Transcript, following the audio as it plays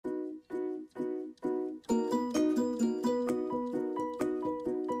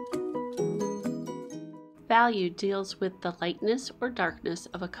Value deals with the lightness or darkness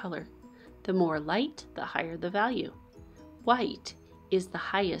of a color. The more light, the higher the value. White is the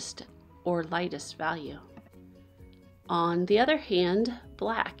highest or lightest value. On the other hand,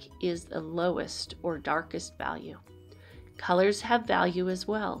 black is the lowest or darkest value. Colors have value as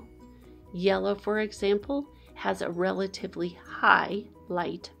well. Yellow, for example, has a relatively high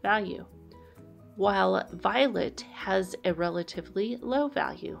light value, while violet has a relatively low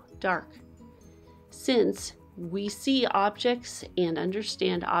value, dark. Since we see objects and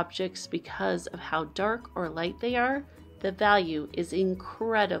understand objects because of how dark or light they are, the value is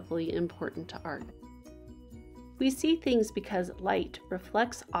incredibly important to art. We see things because light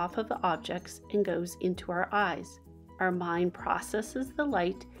reflects off of the objects and goes into our eyes. Our mind processes the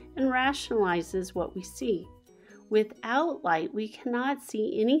light and rationalizes what we see. Without light, we cannot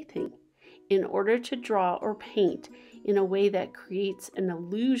see anything. In order to draw or paint in a way that creates an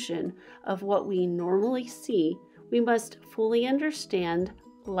illusion of what we normally see, we must fully understand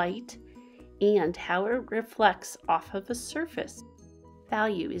light and how it reflects off of a surface.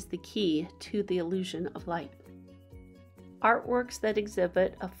 Value is the key to the illusion of light. Artworks that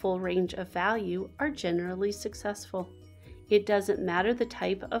exhibit a full range of value are generally successful. It doesn't matter the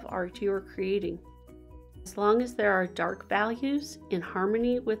type of art you are creating. As long as there are dark values in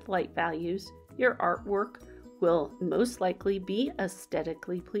harmony with light values, your artwork will most likely be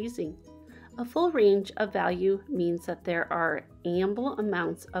aesthetically pleasing. A full range of value means that there are ample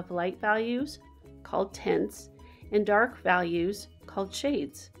amounts of light values, called tints, and dark values, called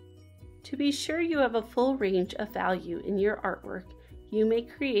shades. To be sure you have a full range of value in your artwork, you may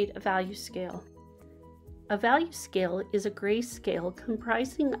create a value scale. A value scale is a grayscale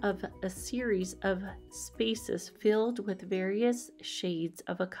comprising of a series of spaces filled with various shades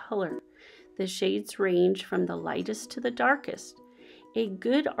of a color. The shades range from the lightest to the darkest. A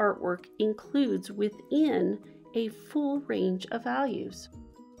good artwork includes within a full range of values.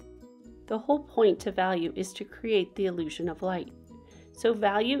 The whole point to value is to create the illusion of light. So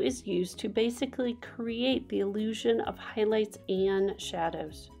value is used to basically create the illusion of highlights and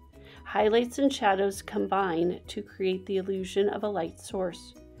shadows. Highlights and shadows combine to create the illusion of a light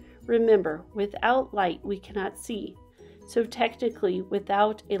source. Remember, without light we cannot see. So technically,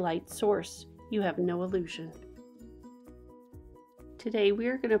 without a light source, you have no illusion. Today we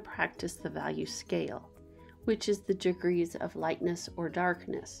are going to practice the value scale, which is the degrees of lightness or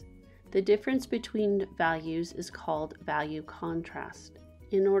darkness. The difference between values is called value contrast.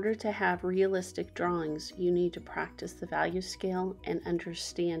 In order to have realistic drawings, you need to practice the value scale and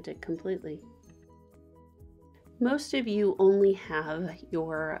understand it completely. Most of you only have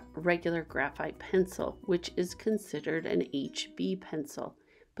your regular graphite pencil, which is considered an HB pencil.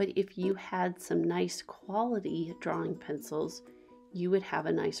 But if you had some nice quality drawing pencils, you would have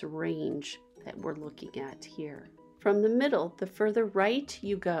a nice range that we're looking at here. From the middle, the further right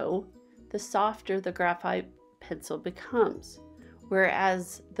you go, the softer the graphite pencil becomes.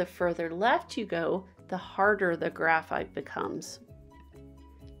 Whereas the further left you go, the harder the graphite becomes.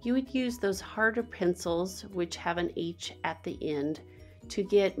 You would use those harder pencils, which have an H at the end, to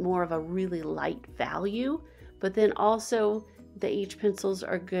get more of a really light value, but then also the H pencils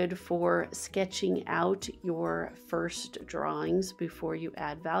are good for sketching out your first drawings before you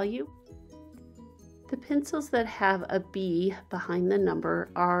add value. The pencils that have a B behind the number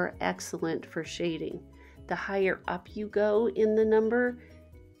are excellent for shading. The higher up you go in the number,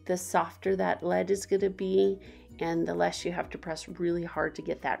 the softer that lead is going to be, and the less you have to press really hard to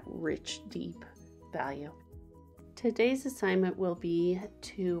get that rich, deep value. Today's assignment will be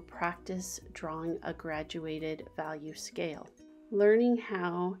to practice drawing a graduated value scale. Learning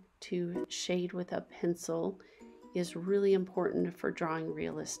how to shade with a pencil is really important for drawing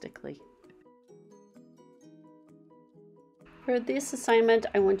realistically. For this assignment,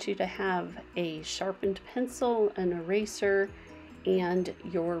 I want you to have a sharpened pencil, an eraser, and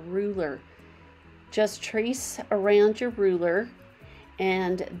your ruler. Just trace around your ruler,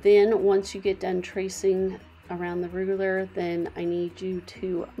 and then once you get done tracing around the ruler, then I need you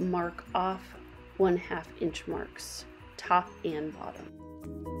to mark off 1/2 inch marks, top and bottom.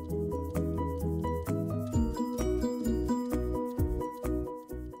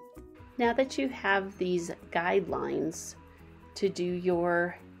 Now that you have these guidelines to do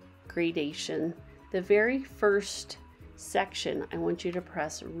your gradation, the very first section I want you to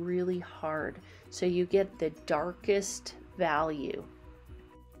press really hard so you get the darkest value.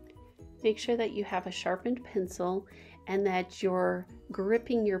 Make sure that you have a sharpened pencil and that you're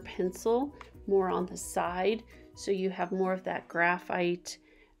gripping your pencil more on the side so you have more of that graphite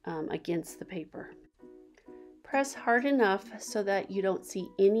against the paper. Press hard enough so that you don't see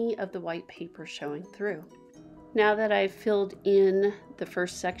any of the white paper showing through. Now that I've filled in the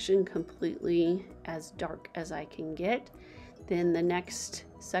first section completely as dark as I can get, then the next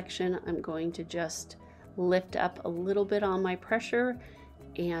section I'm going to just lift up a little bit on my pressure,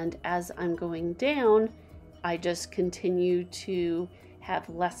 and as I'm going down, I just continue to have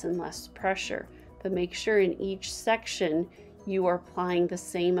less and less pressure. But make sure in each section you are applying the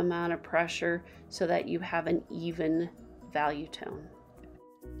same amount of pressure so that you have an even value tone.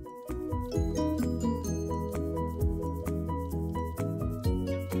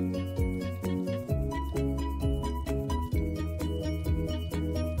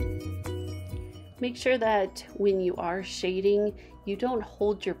 Make sure that when you are shading, you don't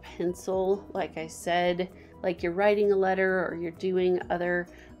hold your pencil, like I said, like you're writing a letter or you're doing other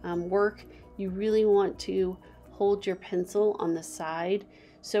work. You really want to hold your pencil on the side.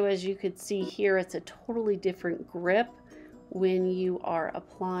 So as you could see here, it's a totally different grip when you are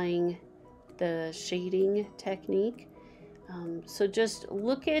applying the shading technique. So just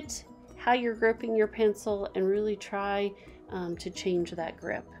look at how you're gripping your pencil and really try to change that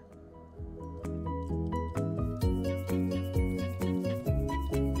grip.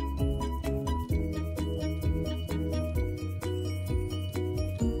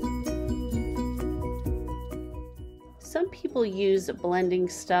 Some people use blending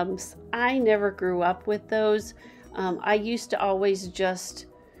stumps. I never grew up with those. I used to always just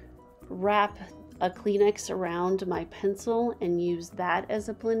wrap a Kleenex around my pencil and use that as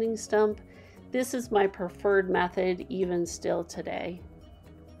a blending stump. This is my preferred method even still today.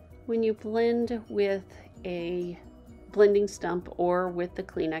 When you blend with a blending stump or with the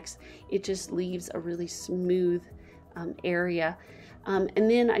Kleenex, it just leaves a really smooth area. And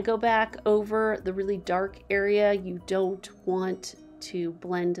then I go back over the really dark area. You don't want to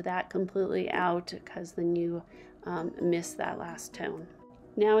blend that completely out because then you miss that last tone.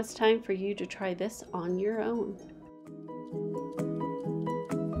 Now it's time for you to try this on your own.